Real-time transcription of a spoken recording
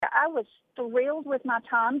I was thrilled with my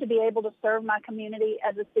time to be able to serve my community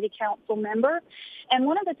as a city council member. And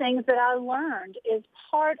one of the things that I learned is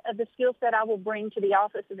part of the skill set I will bring to the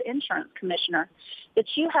office of insurance commissioner, that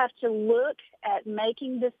you have to look at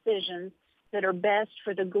making decisions that are best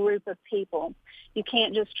for the group of people. You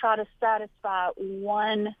can't just try to satisfy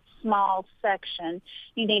one small section.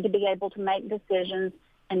 You need to be able to make decisions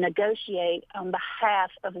and negotiate on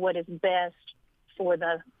behalf of what is best for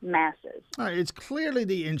the masses. All right, it's clearly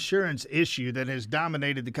the insurance issue that has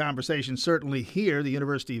dominated the conversation, certainly here, the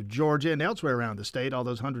University of Georgia, and elsewhere around the state, all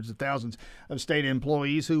those hundreds of thousands of state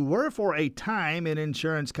employees who were for a time in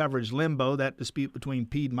insurance coverage limbo, that dispute between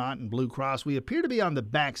Piedmont and Blue Cross. We appear to be on the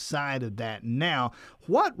backside of that now.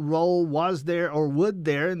 What role was there or would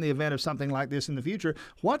there, in the event of something like this in the future,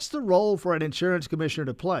 what's the role for an insurance commissioner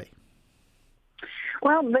to play?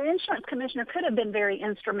 Well, the insurance commissioner could have been very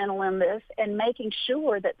instrumental in this and making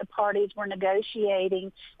sure that the parties were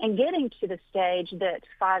negotiating and getting to the stage that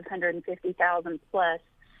 550,000 plus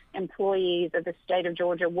employees of the state of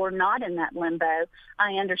Georgia were not in that limbo.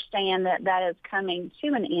 I understand that that is coming to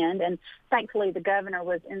an end, and thankfully the governor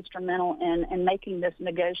was instrumental in making this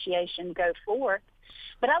negotiation go forth.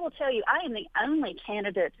 But I will tell you, I am the only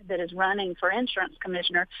candidate that is running for insurance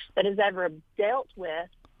commissioner that has ever dealt with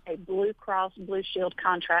a Blue Cross Blue Shield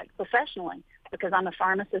contract professionally, because I'm a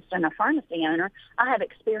pharmacist and a pharmacy owner. I have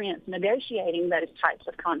experience negotiating those types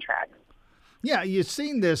of contracts. Yeah, you've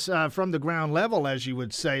seen this from the ground level, as you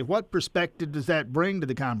would say. What perspective does that bring to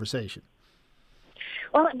the conversation?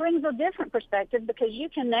 Well, it brings a different perspective because you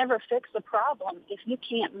can never fix a problem if you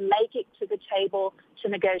can't make it to the table to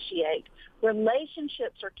negotiate.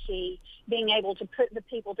 Relationships are key, being able to put the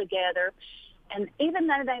people together. And even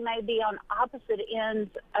though they may be on opposite ends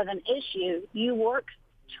of an issue, you work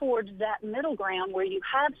towards that middle ground where you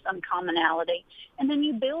have some commonality, and then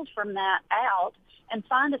you build from that out and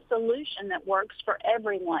find a solution that works for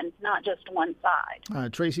everyone, not just one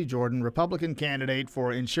side. Tracy Jordan, Republican candidate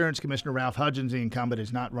for Insurance Commissioner. Ralph Hudgens, the incumbent,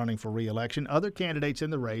 is not running for re-election. Other candidates in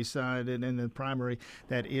the race, in the primary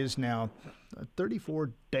that is now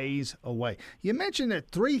 34 days away. You mentioned that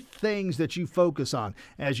three things that you focus on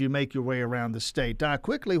as you make your way around the state.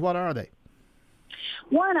 Quickly, what are they?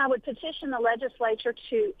 One, I would petition the legislature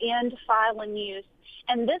to end file and use,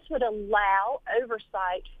 and this would allow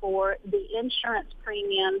oversight for the insurance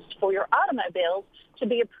premiums for your automobiles to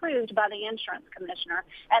be approved by the insurance commissioner.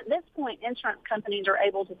 At this point, insurance companies are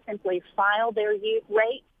able to simply file their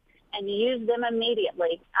rates and use them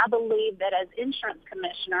immediately. I believe that as insurance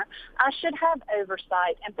commissioner, I should have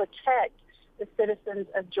oversight and protect the citizens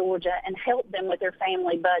of Georgia and help them with their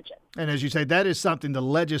family budget. And as you say, that is something the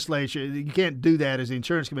legislature, you can't do that as the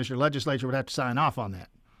insurance commissioner. The legislature would have to sign off on that.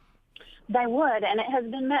 They would, and it has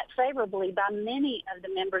been met favorably by many of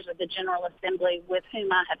the members of the General Assembly with whom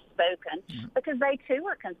I have spoken, because they too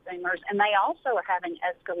are consumers and they also are having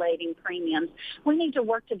escalating premiums. We need to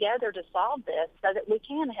work together to solve this so that we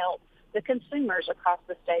can help the consumers across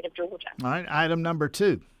the state of Georgia. All right, item number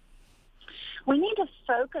 2. We need to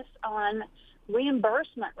focus on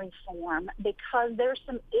reimbursement reform because there's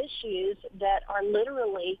some issues that are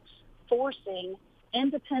literally forcing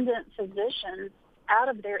independent physicians out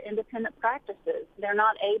of their independent practices. They're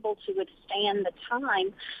not able to withstand the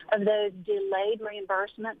time of those delayed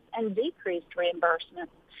reimbursements and decreased reimbursements.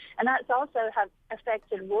 And that's also have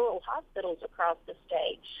affected rural hospitals across the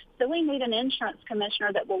state. So we need an insurance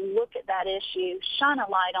commissioner that will look at that issue, shine a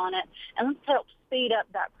light on it, and let's help speed up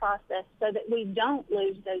that process so that we don't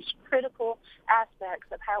lose those critical aspects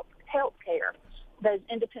of health care, those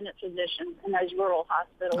independent physicians in those rural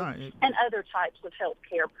hospitals and other types of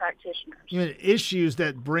healthcare practitioners. You know, issues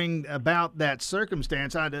that bring about that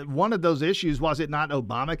circumstance. One of those issues, was it not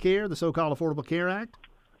Obamacare, the so-called Affordable Care Act?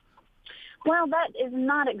 Well, that is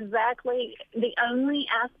not exactly the only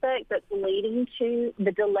aspect that's leading to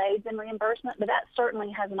the delays in reimbursement, but that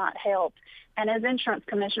certainly has not helped. And as insurance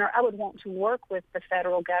commissioner, I would want to work with the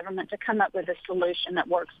federal government to come up with a solution that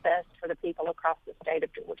works best for the people across the state of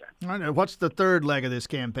Georgia. I know. What's the third leg of this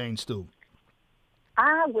campaign stool?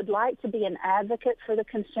 I would like to be an advocate for the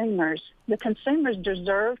consumers. The consumers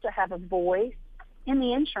deserve to have a voice in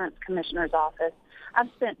the insurance commissioner's office. I've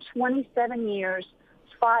spent 27 years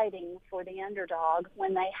fighting for the underdog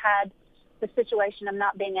when they had the situation of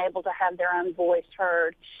not being able to have their own voice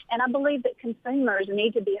heard. And I believe that consumers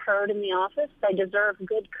need to be heard in the office. They deserve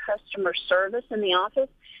good customer service in the office.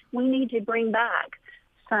 We need to bring back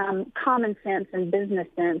some common sense and business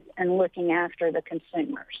sense in looking after the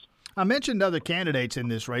consumers. I mentioned other candidates in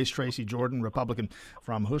this race. Tracy Jordan, Republican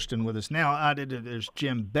from Houston, with us now. There's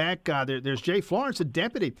Jim Beck. There's Jay Florence, a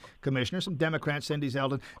deputy commissioner. Some Democrats, Cindy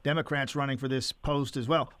Zeldin, Democrats running for this post as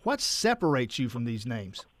well. What separates you from these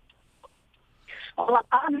names? Well,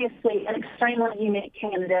 obviously, an extremely unique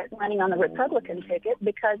candidate running on the Republican ticket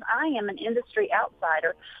because I am an industry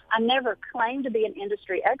outsider. I never claim to be an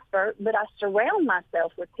industry expert, but I surround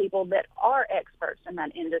myself with people that are experts in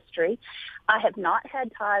that industry. I have not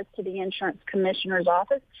had ties to the insurance commissioner's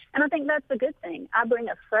office, and I think that's a good thing. I bring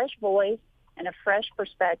a fresh voice and a fresh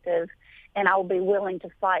perspective, and I will be willing to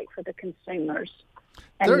fight for the consumers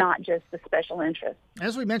and not just the special interests.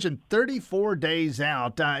 As we mentioned, 34 days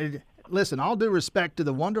out. Listen, all due respect to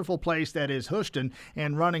the wonderful place that is Houston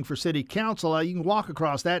and running for city council, you can walk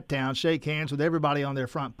across that town, shake hands with everybody on their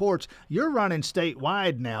front porch. You're running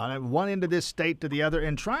statewide now, one end of this state to the other,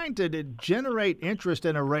 and trying to generate interest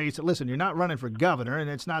in a race. Listen, you're not running for governor, and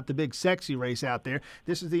it's not the big sexy race out there.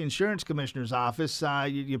 This is the insurance commissioner's office.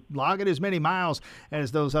 You log it as many miles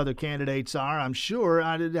as those other candidates are, I'm sure.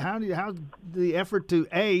 How the effort to,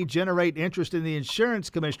 A, generate interest in the insurance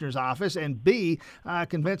commissioner's office, and B,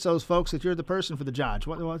 convince those folks that you're the person for the judge?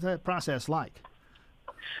 What's that process like?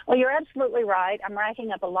 Well, you're absolutely right. I'm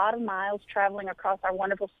racking up a lot of miles traveling across our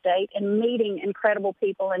wonderful state and meeting incredible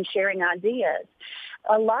people and sharing ideas.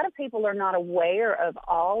 A lot of people are not aware of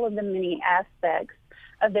all of the many aspects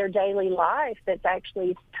of their daily life that's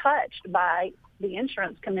actually touched by the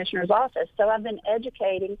insurance commissioner's office. So I've been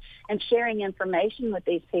educating and sharing information with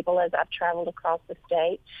these people as I've traveled across the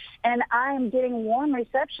state. And I am getting warm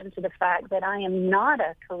reception to the fact that I am not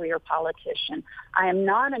a career politician. I am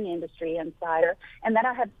not an industry insider, and that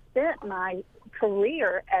I have spent my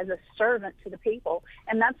career as a servant to the people,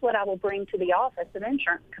 and that's what I will bring to the office of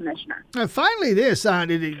insurance commissioner. Finally, this,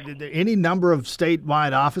 any number of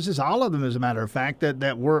statewide offices, all of them, as a matter of fact,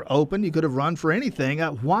 that were open. You could have run for anything.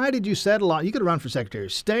 Why did you settle on? You could have run for Secretary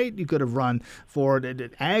of State. You could have run for the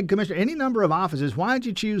Ag Commissioner, any number of offices. Why did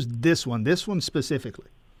you choose this one specifically?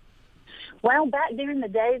 Well, back during the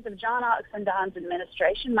days of John Oxendon's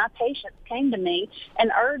administration, my patients came to me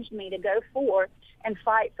and urged me to go forth and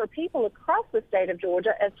fight for people across the state of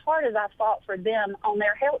Georgia as hard as I fought for them on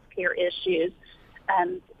their health care issues.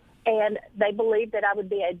 And they believed that I would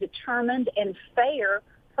be a determined and fair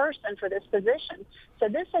person for this position. So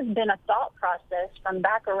this has been a thought process from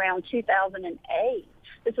back around 2008.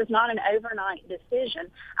 This is not an overnight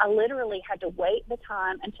decision. I literally had to wait the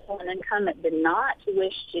time until an incumbent did not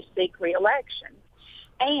wish to seek re-election.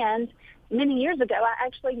 And many years ago, I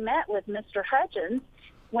actually met with Mr. Hutchins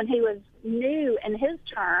when he was new in his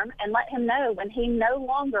term and let him know when he no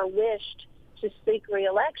longer wished to seek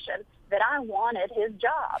re-election that I wanted his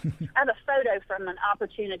job. I have a photo from an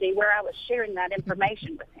opportunity where I was sharing that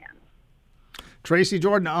information with him. Tracy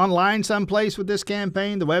Jordan, online someplace with this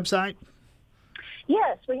campaign, the website?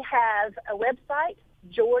 Yes, we have a website,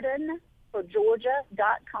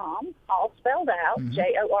 jordanforgeorgia.com, all spelled out,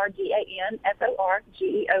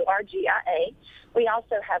 JordanForGeorgia. We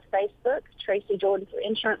also have Facebook, Tracy Jordan for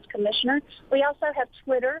Insurance Commissioner. We also have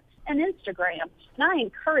Twitter and Instagram. And I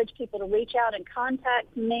encourage people to reach out and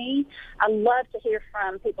contact me. I love to hear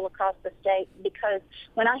from people across the state because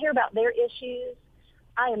when I hear about their issues,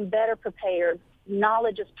 I am better prepared.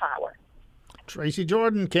 Knowledge is power. Tracy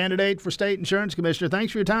Jordan, candidate for State Insurance Commissioner.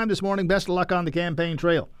 Thanks for your time this morning. Best of luck on the campaign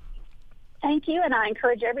trail. Thank you, and I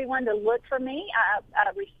encourage everyone to look for me. I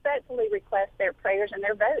respectfully request their prayers and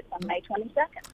their votes on May 22nd.